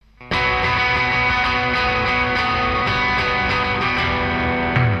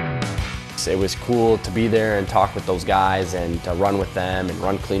was cool to be there and talk with those guys and to run with them and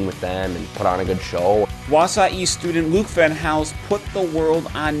run clean with them and put on a good show. Wausau East student Luke Fenhaus put the world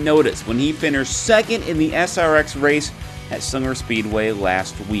on notice when he finished second in the SRX race at Slinger Speedway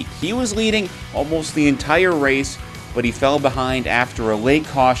last week. He was leading almost the entire race, but he fell behind after a late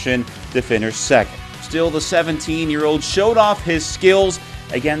caution to finish second. Still, the 17-year-old showed off his skills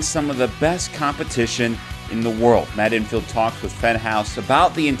against some of the best competition in the world. Matt Infield talked with Fenhaus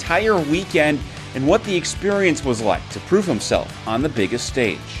about the entire weekend and what the experience was like to prove himself on the biggest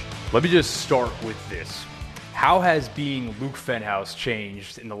stage. Let me just start with this. How has being Luke Fenhaus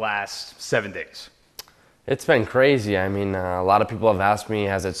changed in the last 7 days? It's been crazy. I mean, a lot of people have asked me,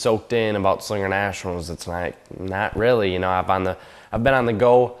 has it soaked in about Slinger Nationals? It's not really. You know, I've been on the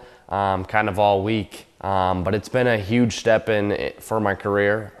go kind of all week, but it's been a huge step for my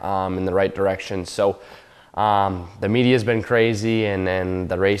career in the right direction. So the media's been crazy and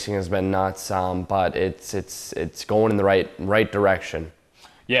the racing has been nuts, but it's going in the right direction.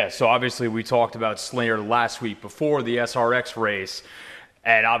 Yeah, so obviously we talked about Slinger last week before the SRX race,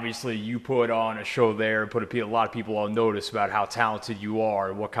 and obviously you put on a show there and put a lot of people on notice about how talented you are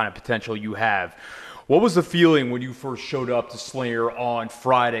and what kind of potential you have. What was the feeling when you first showed up to Slinger on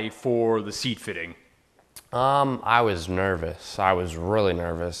Friday for the seat fitting? I was nervous. I was really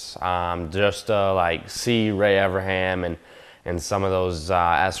nervous. Just to see Ray Evernham and some of those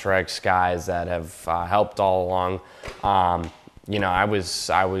SRX guys that have helped all along. You know,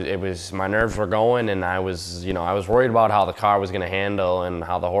 my nerves were going, and I was worried about how the car was going to handle and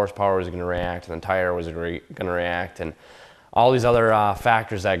how the horsepower was going to react and the tire was going to react and all these other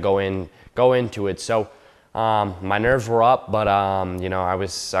factors that go into it. So my nerves were up, but you know, I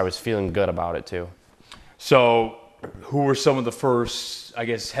was feeling good about it too. So who were some of the first, I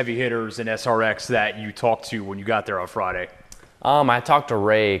guess, heavy hitters in SRX that you talked to when you got there on Friday? I talked to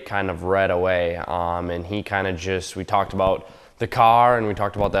Ray kind of right away, and he kind of we talked about the car and we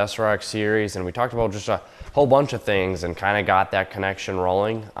talked about the SRX series and we talked about just a whole bunch of things and kind of got that connection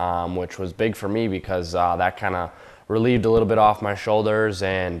rolling, which was big for me because that kind of relieved a little bit off my shoulders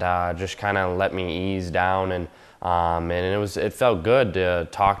and just kind of let me ease down and it felt good to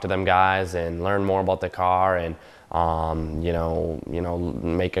talk to them guys and learn more about the car and you know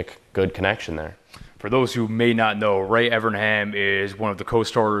make a good connection there. For those who may not know, Ray Evernham is one of the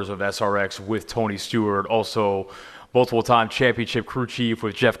co-starters of SRX with Tony Stewart, also multiple-time championship crew chief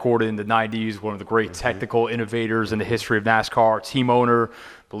with Jeff Gordon in the 90s, one of the great technical innovators in the history of NASCAR, team owner,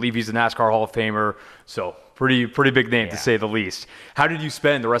 believe he's a NASCAR Hall of Famer, so pretty big name to say the least. How did you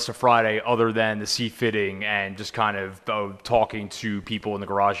spend the rest of Friday other than the seat fitting and just kind of talking to people in the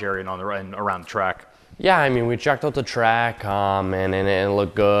garage area and around the track? Yeah, I mean, we checked out the track and it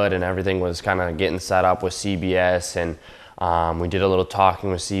looked good and everything was kind of getting set up with CBS and we did a little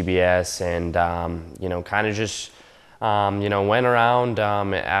talking with CBS and, you know, kind of just, you know, went around to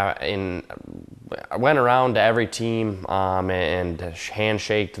every team and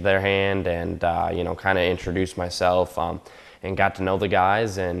handshaked their hand and, you know, kind of introduced myself and got to know the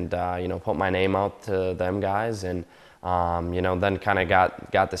guys and, you know, put my name out to them guys and, you know, then kind of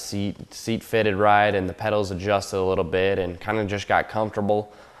got the seat fitted right and the pedals adjusted a little bit and kind of just got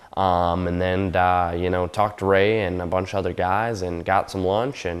comfortable. And then, you know, talked to Ray and a bunch of other guys and got some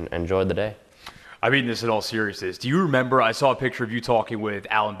lunch and enjoyed the day. I mean this in all seriousness. Do you remember, I saw a picture of you talking with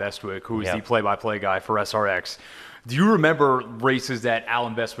Alan Bestwick, who is the play-by-play guy for SRX. Do you remember races that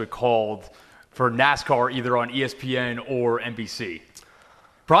Alan Bestwick called for NASCAR either on ESPN or NBC?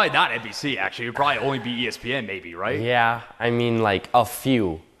 Probably not NBC, actually. It would probably only be ESPN maybe, right? Yeah, I mean, like a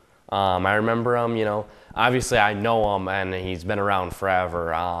few. I remember him, you know. Obviously, I know him, and he's been around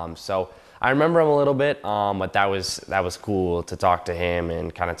forever. So I remember him a little bit, but that was cool to talk to him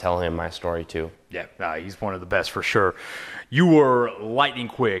and kind of tell him my story too. Yeah, he's one of the best for sure. You were lightning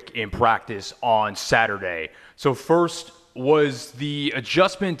quick in practice on Saturday. So first, was the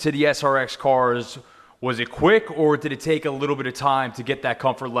adjustment to the SRX cars, was it quick or did it take a little bit of time to get that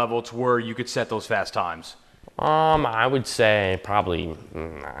comfort level to where you could set those fast times? I would say probably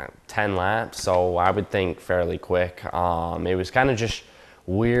 10 laps, so I would think fairly quick. It was kind of just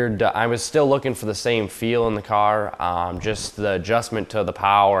weird. I was still looking for the same feel in the car, just the adjustment to the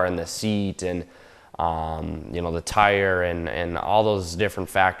power and the seat and you know, the tire and all those different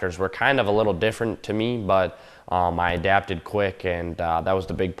factors were kind of a little different to me, but I adapted quick and that was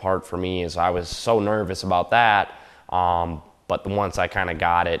the big part for me is I was so nervous about that, but once I kind of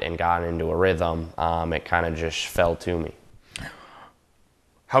got it and got into a rhythm, it kind of just fell to me.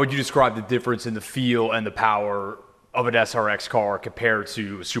 How would you describe the difference in the feel and the power of an SRX car compared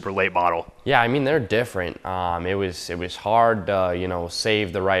to a super late model? Yeah, I mean they're different. It was hard to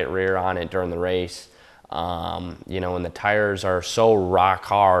save the right rear on it during the race. And the tires are so rock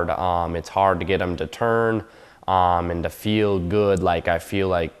hard. It's hard to get them to turn and to feel good like I feel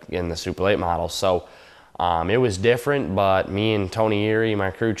like in the super late model. So it was different, but me and Tony Erie,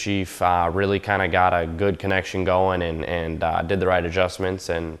 my crew chief, really kind of got a good connection going and did the right adjustments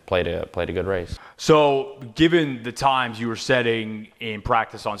and played a good race. So given the times you were setting in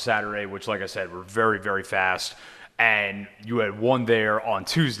practice on Saturday, which like I said, were very, very fast, and you had won there on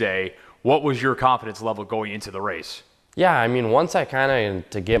Tuesday, what was your confidence level going into the race? Yeah, I mean, once I kind of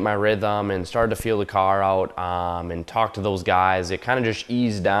to get my rhythm and started to feel the car out and talk to those guys, it kind of just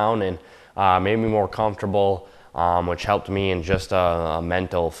eased down and made me more comfortable, which helped me in just a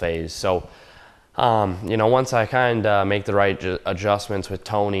mental phase. So, once I kind of make the right adjustments with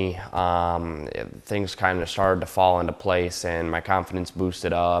Tony, things kind of started to fall into place and my confidence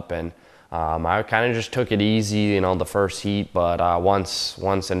boosted up. And I kind of just took it easy, the first heat. But once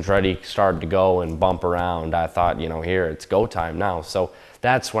Andretti started to go and bump around, I thought, here, it's go time now. So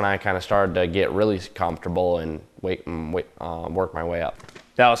that's when I kind of started to get really comfortable and work my way up.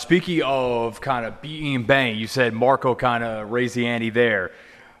 Now, speaking of kind of beating and banging, you said Marco kind of raised the ante there.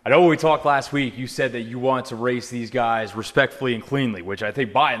 I know when we talked last week, you said that you wanted to race these guys respectfully and cleanly, which I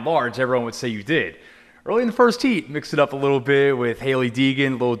think by and large, everyone would say you did. Early in the first heat, mixed it up a little bit with Haley Deegan,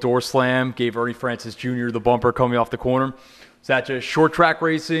 a little door slam, gave Ernie Francis Jr. the bumper coming off the corner. Was that just short track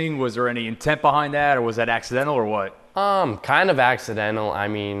racing? Was there any intent behind that, or was that accidental, or what? Kind of accidental. I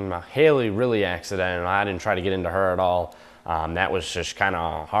mean, Haley really accidental. I didn't try to get into her at all. That was just kind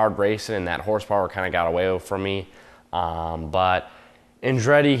of hard racing, and that horsepower kind of got away from me. But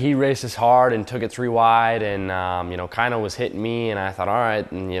Andretti, he races hard and took it 3 wide and, kind of was hitting me. And I thought, all right,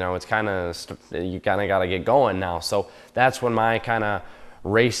 and, it's kind of, you kind of got to get going now. So that's when my kind of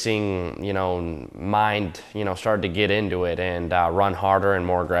racing, mind, started to get into it and run harder and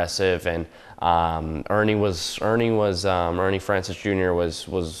more aggressive. And Ernie Francis Jr. was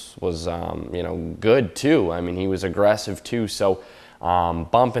good too. I mean, he was aggressive too. So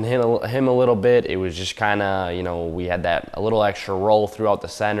bumping him a little bit, it was just kind of, we had a little extra roll throughout the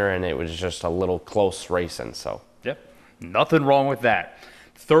center, and it was just a little close racing. So yep, nothing wrong with that.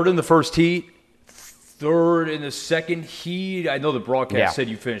 Third in the first heat, third in the second heat. I know the broadcast said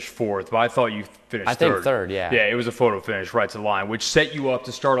you finished fourth, but I thought you finished third. I think third, yeah. Yeah, it was a photo finish right to the line, which set you up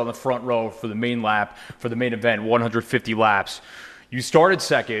to start on the front row for the main lap, for the main event, 150 laps. You started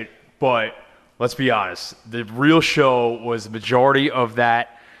second, but let's be honest, the real show was the majority of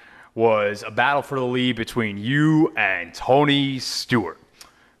that was a battle for the lead between you and Tony Stewart.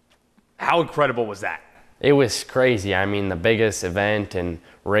 How incredible was that? It was crazy. I mean, the biggest event and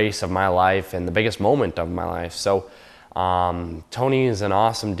race of my life and the biggest moment of my life. So Tony is an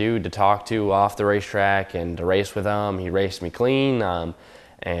awesome dude to talk to off the racetrack and to race with him. He raced me clean.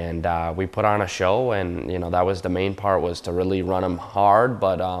 And we put on a show, and that was the main part, was to really run them hard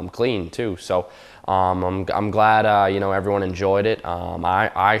but clean too. So I'm glad everyone enjoyed it.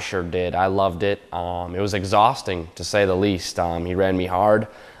 I sure did. I loved it. It was exhausting to say the least. He ran me hard,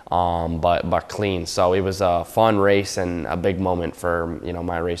 but clean. So it was a fun race and a big moment for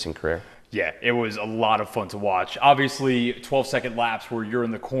my racing career. Yeah, it was a lot of fun to watch. Obviously, 12-second laps where you're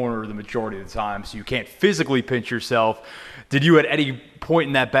in the corner the majority of the time, so you can't physically pinch yourself. Did you at any point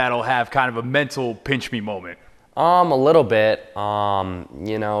in that battle have kind of a mental pinch me moment? A little bit.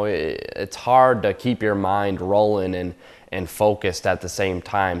 It's hard to keep your mind rolling and focused at the same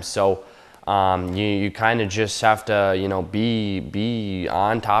time. So you kind of just have to be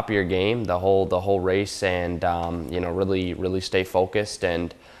on top of your game the whole race and really stay focused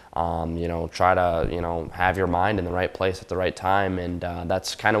and try to have your mind in the right place at the right time, and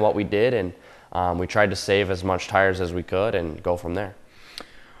that's kind of what we did, and we tried to save as much tires as we could and go from there.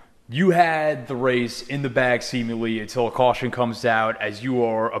 You had the race in the bag seemingly until a caution comes out as you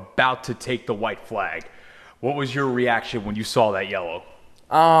are about to take the white flag. What was your reaction when you saw that yellow?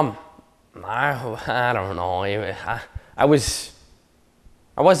 I don't know. I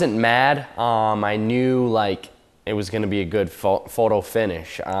wasn't mad. I knew it was going to be a good photo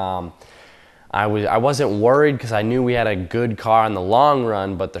finish. I wasn't worried because I knew we had a good car in the long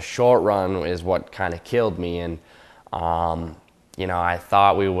run, but the short run is what kind of killed me. And I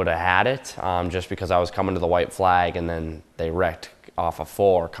thought we would have had it just because I was coming to the white flag, and then they wrecked off of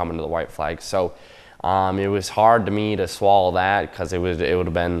 4 coming to the white flag. So it was hard to me to swallow that because it would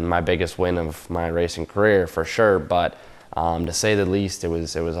have been my biggest win of my racing career for sure. But to say the least, it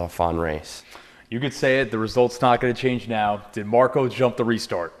was a fun race. You could say it. The result's not going to change now. Did Marco jump the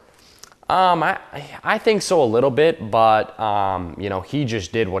restart? I think so a little bit, but he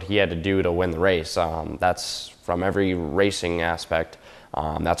just did what he had to do to win the race. That's from every racing aspect.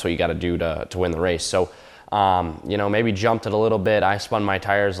 That's what you got to do to win the race. So, maybe jumped it a little bit. I spun my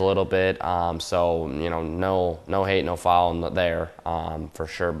tires a little bit. So no hate, no foul there for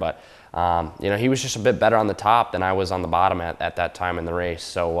sure. But he was just a bit better on the top than I was on the bottom at that time in the race.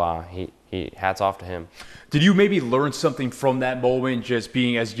 So he hats off to him. Did you maybe learn something from that moment, just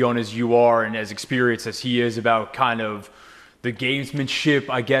being as young as you are and as experienced as he is, about kind of the gamesmanship,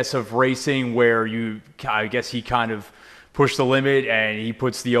 I guess, of racing, where I guess he kind of pushed the limit and he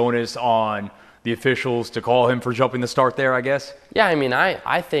puts the onus on the officials to call him for jumping the start there, I guess? Yeah, I mean,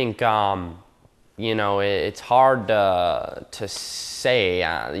 I think, it's hard to say,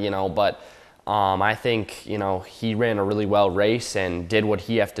 but I think, he ran a really well race and did what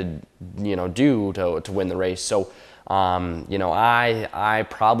he had to, do to win the race. So, I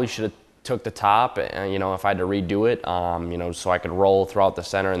probably should have took the top, if I had to redo it, so I could roll throughout the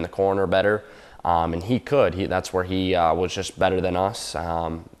center and the corner better. And he could. That's where he was just better than us.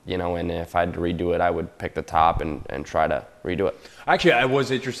 And if I had to redo it, I would pick the top and try to redo it. Actually, I was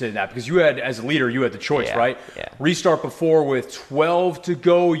interested in that because you had, as a leader, you had the choice, right? Yeah. Restart before with 12 to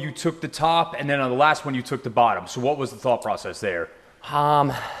go, you took the top, and then on the last one, you took the bottom. So what was the thought process there?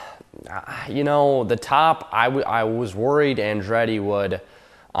 The top, I was worried Andretti would,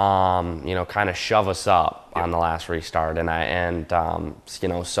 kind of shove us up on the last restart,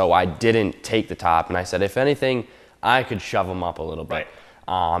 so I didn't take the top, and I said, if anything, I could shove them up a little bit. Right.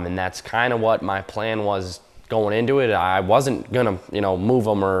 And that's kind of what my plan was going into it. I wasn't gonna, move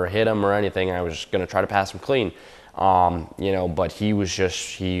them or hit them or anything. I was just gonna try to pass them clean. But he was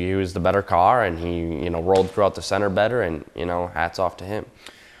he was the better car, and he, rolled throughout the center better, and, hats off to him.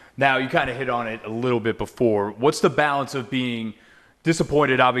 Now, you kind of hit on it a little bit before. What's the balance of being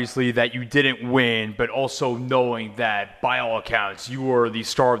disappointed, obviously, that you didn't win, but also knowing that, by all accounts, you were the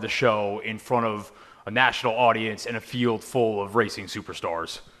star of the show in front of a national audience and a field full of racing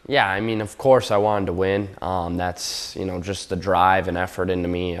superstars? Yeah, I mean, of course I wanted to win. That's, just the drive and effort into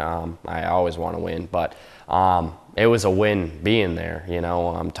me. I always want to win, but it was a win being there.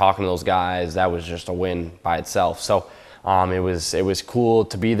 I'm talking to those guys. That was just a win by itself. So it was cool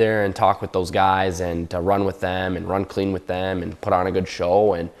to be there and talk with those guys and to run with them and run clean with them and put on a good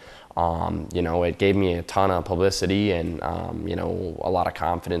show. And it gave me a ton of publicity and a lot of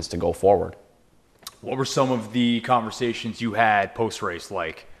confidence to go forward. What were some of the conversations you had post-race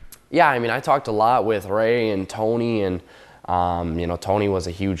like? Yeah, I mean, I talked a lot with Ray and Tony, and Tony was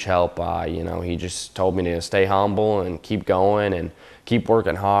a huge help. He just told me to stay humble and keep going and keep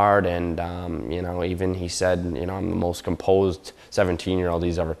working hard. And even he said, I'm the most composed 17-year-old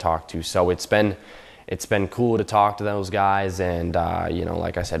he's ever talked to. So it's been cool to talk to those guys, and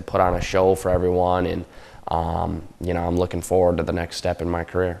like I said, put on a show for everyone. And I'm looking forward to the next step in my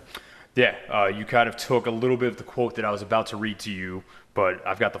career. Yeah, you kind of took a little bit of the quote that I was about to read to you, but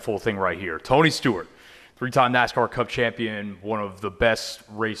I've got the full thing right here. Tony Stewart, three-time NASCAR Cup champion, one of the best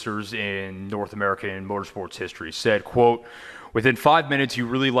racers in North American motorsports history, said, quote, "Within 5 minutes, you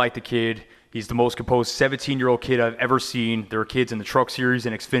really like the kid. He's the most composed 17-year-old kid I've ever seen. There are kids in the Truck Series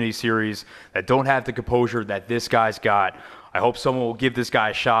and Xfinity Series that don't have the composure that this guy's got. I hope someone will give this guy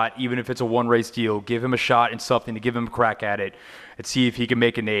a shot, even if it's a one-race deal. Give him a shot and something to give him a crack at it and see if he can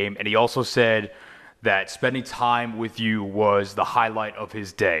make a name." And he also said that spending time with you was the highlight of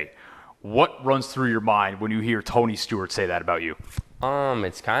his day. What runs through your mind when you hear Tony Stewart say that about you?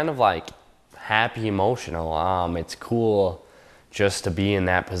 It's kind of like happy emotional. It's cool just to be in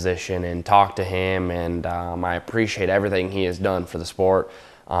that position and talk to him, and I appreciate everything he has done for the sport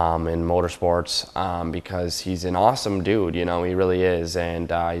in motorsports because he's an awesome dude, he really is,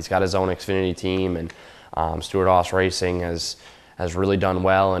 and he's got his own Xfinity team, and Stewart-Haas Racing has really done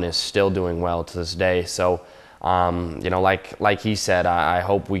well and is still doing well to this day. So like he said, I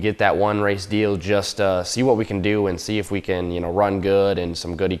hope we get that one race deal just to see what we can do and see if we can run good and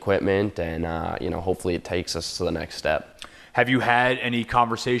some good equipment, and hopefully it takes us to the next step. Have you had any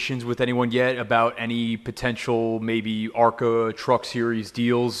conversations with anyone yet about any potential maybe ARCA Truck Series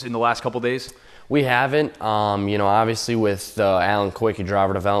deals in the last couple of days? We haven't. Obviously with the Alan Kulwicki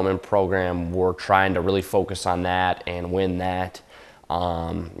Driver Development Program, we're trying to really focus on that and win that.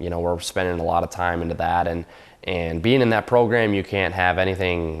 We're spending a lot of time into that. And being in that program, you can't have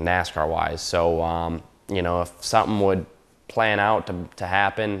anything NASCAR-wise. So, if something would plan out to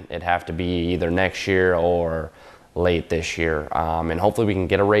happen, it'd have to be either next year or late this year, and hopefully we can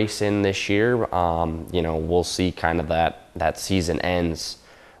get a race in this year. We'll see kind of that season ends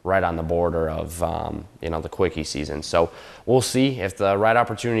right on the border of the quickie season. So we'll see if the right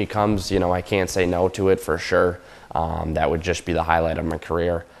opportunity comes. I can't say no to it for sure. That would just be the highlight of my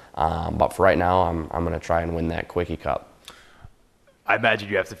career. But for right now, I'm going to try and win that Quickie Cup. I imagine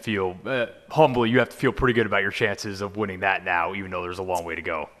you have to feel, humbly, you have to feel pretty good about your chances of winning that now, even though there's a long way to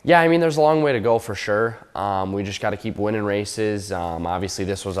go. Yeah, I mean, there's a long way to go for sure. We just got to keep winning races. Obviously,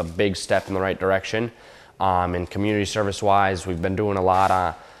 this was a big step in the right direction. And community service-wise, we've been doing a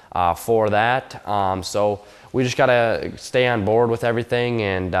lot for that. So we just got to stay on board with everything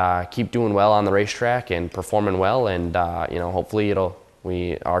and keep doing well on the racetrack and performing well. And, hopefully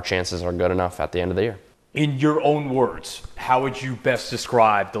our chances are good enough at the end of the year. In your own words, how would you best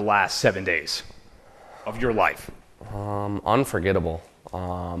describe the last 7 days of your life? Unforgettable.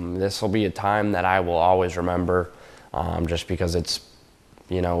 This will be a time that I will always remember, just because it's,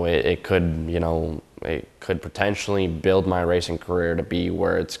 it could potentially build my racing career to be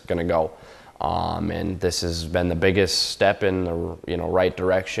where it's going to go. And this has been the biggest step in the right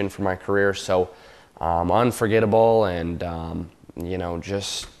direction for my career. So unforgettable, and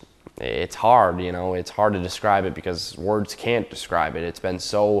just. It's hard, it's hard to describe it because words can't describe it. It's been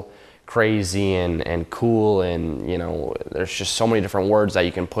so crazy and cool, and, there's just so many different words that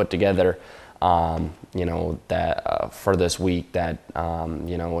you can put together, that for this week that,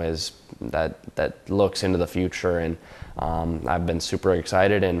 is that looks into the future. And I've been super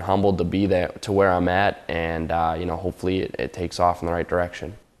excited and humbled to be there to where I'm at, and, hopefully it takes off in the right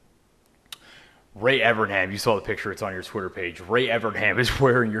direction. Ray Evernham, you saw the picture, it's on your Twitter page. Ray Evernham is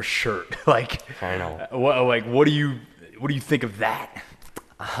wearing your shirt. I know. What do you think of that?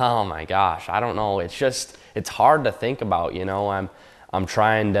 Oh my gosh, I don't know. It's hard to think about, I'm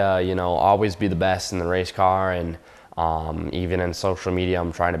trying to, always be the best in the race car, and even in social media,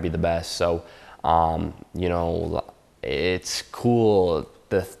 I'm trying to be the best. So, it's cool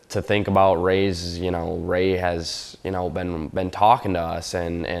to think about Ray's. Ray has been talking to us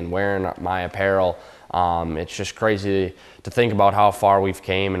and wearing my apparel. It's just crazy to think about how far we've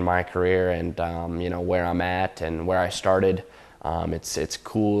came in my career, and where I'm at and where I started. It's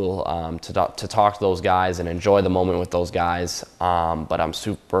cool to talk to those guys and enjoy the moment with those guys. But I'm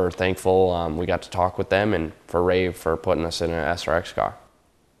super thankful we got to talk with them, and for Ray for putting us in an SRX car.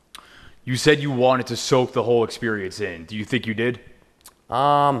 You said you wanted to soak the whole experience in. Do you think you did?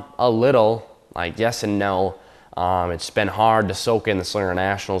 A little, yes and no. It's been hard to soak in the Slinger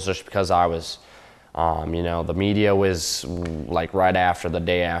Nationals just because I was, the media was right after, the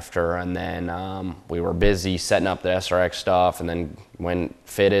day after, and then we were busy setting up the SRX stuff, and then went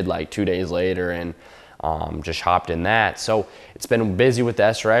fitted 2 days later, and just hopped in that. So it's been busy with the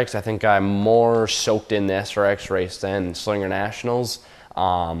SRX. I think I'm more soaked in the SRX race than Slinger Nationals.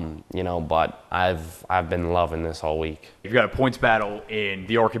 But I've been loving this whole week. You've got a points battle in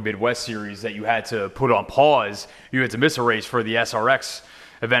the ARCA Midwest Series that you had to put on pause. You had to miss a race for the SRX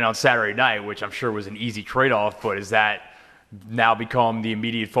event on Saturday night, which I'm sure was an easy trade-off, but has that now become the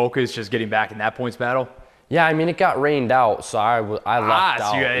immediate focus, just getting back in that points battle? Yeah, I mean, it got rained out, so I lucked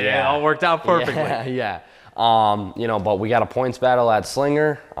out. So it all worked out perfectly. Yeah. But we got a points battle at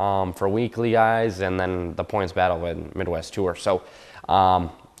Slinger for weekly guys, and then the points battle in Midwest Tour. So,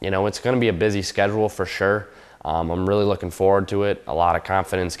 it's going to be a busy schedule for sure. I'm really looking forward to it. A lot of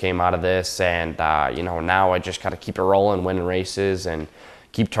confidence came out of this, and, now I just got to keep it rolling, winning races, and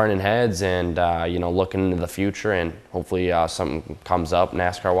keep turning heads, and, looking into the future, and hopefully something comes up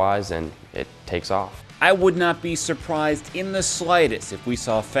NASCAR-wise and it takes off. I would not be surprised in the slightest if we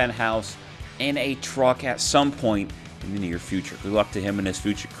saw Fenhaus in a truck at some point in the near future. Good luck to him in his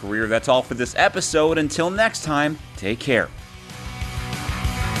future career. That's all for this episode. Until next time, take care.